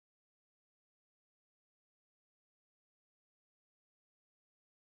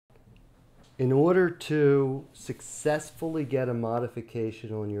In order to successfully get a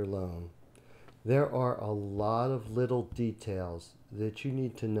modification on your loan, there are a lot of little details that you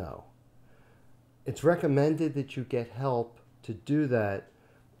need to know. It's recommended that you get help to do that,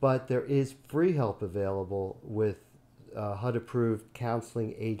 but there is free help available with HUD-approved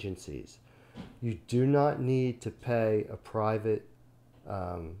counseling agencies. You do not need to pay a private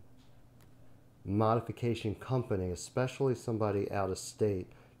modification company, especially somebody out of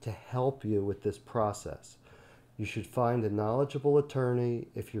state, to help you with this process. You should find a knowledgeable attorney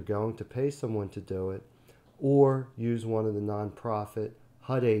if you're going to pay someone to do it, or use one of the nonprofit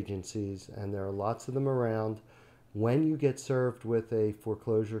HUD agencies, and there are lots of them around. When you get served with a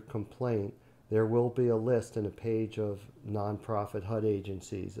foreclosure complaint, there will be a list and a page of nonprofit HUD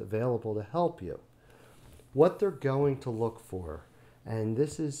agencies available to help you. What they're going to look for, and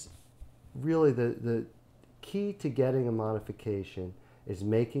this is really the key to getting a modification, is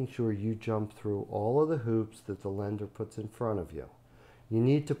making sure you jump through all of the hoops that the lender puts in front of you. You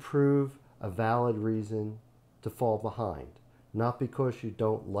need to prove a valid reason to fall behind. Not because you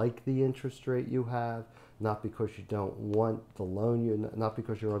don't like the interest rate you have, not because you don't want the loan, not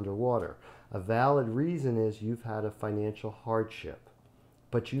because you're underwater. A valid reason is you've had a financial hardship.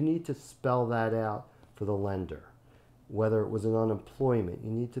 But you need to spell that out for the lender. Whether it was an unemployment, you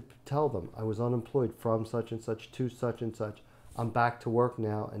need to tell them, I was unemployed from such and such to such and such. I'm back to work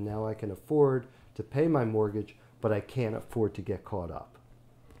now, and now I can afford to pay my mortgage, but I can't afford to get caught up.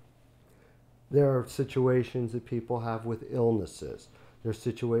 There are situations that people have with illnesses. There are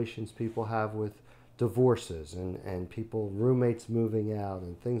situations people have with divorces and people, roommates moving out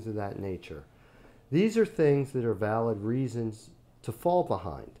and things of that nature. These are things that are valid reasons to fall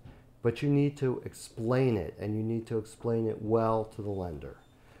behind, but you need to explain it, and you need to explain it well to the lender.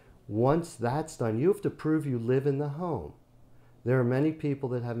 Once that's done, you have to prove you live in the home. There are many people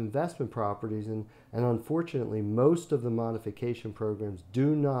that have investment properties, and unfortunately most of the modification programs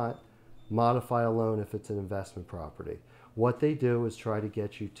do not modify a loan if it's an investment property. What they do is try to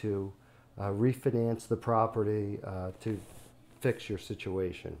get you to refinance the property to fix your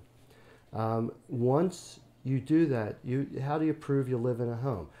situation. Once you do that, how do you prove you live in a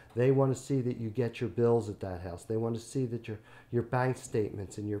home? They want to see that you get your bills at that house. They want to see that your bank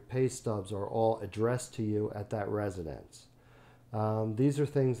statements and your pay stubs are all addressed to you at that residence. These are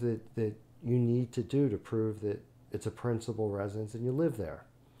things that you need to do to prove that it's a principal residence and you live there.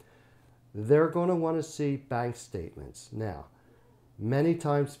 They're going to want to see bank statements. Now, many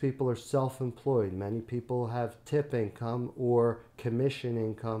times people are self-employed. Many people have tip income or commission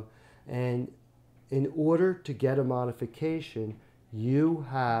income. And in order to get a modification, you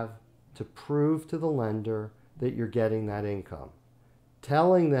have to prove to the lender that you're getting that income.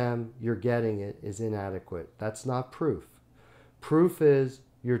 Telling them you're getting it is inadequate. That's not proof. Proof is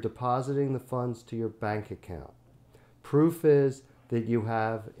you're depositing the funds to your bank account. Proof is that you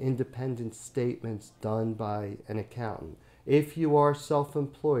have independent statements done by an accountant. If you are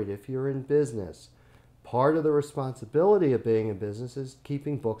self-employed, if you're in business, part of the responsibility of being in business is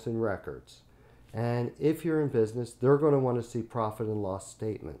keeping books and records. And if you're in business, they're going to want to see profit and loss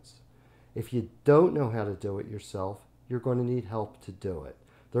statements. If you don't know how to do it yourself, you're going to need help to do it.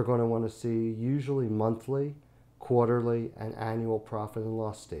 They're going to want to see usually monthly, quarterly, and annual profit and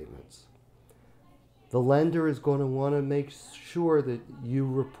loss statements. The lender is going to want to make sure that you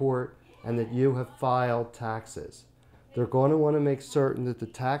report and that you have filed taxes. They're going to want to make certain that the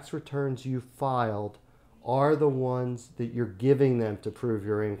tax returns you filed are the ones that you're giving them to prove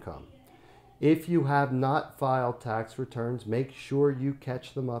your income. If you have not filed tax returns, make sure you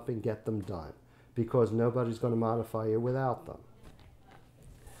catch them up and get them done, because nobody's going to modify you without them.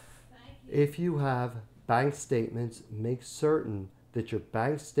 If you have bank statements, make certain that your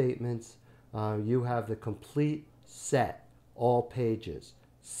bank statements, you have the complete set, all pages.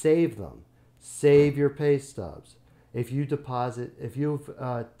 Save them. Save your pay stubs. If you deposit, if you have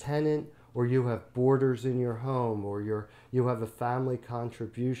a tenant or you have boarders in your home, or you have a family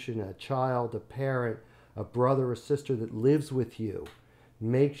contribution, a child, a parent, a brother or sister that lives with you,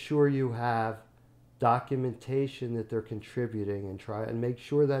 make sure you have documentation that they're contributing, and make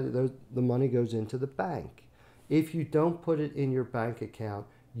sure that the money goes into the bank. If you don't put it in your bank account,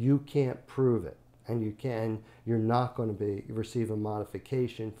 you can't prove it, and you're not going to receive a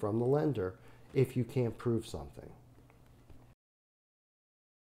modification from the lender if you can't prove something.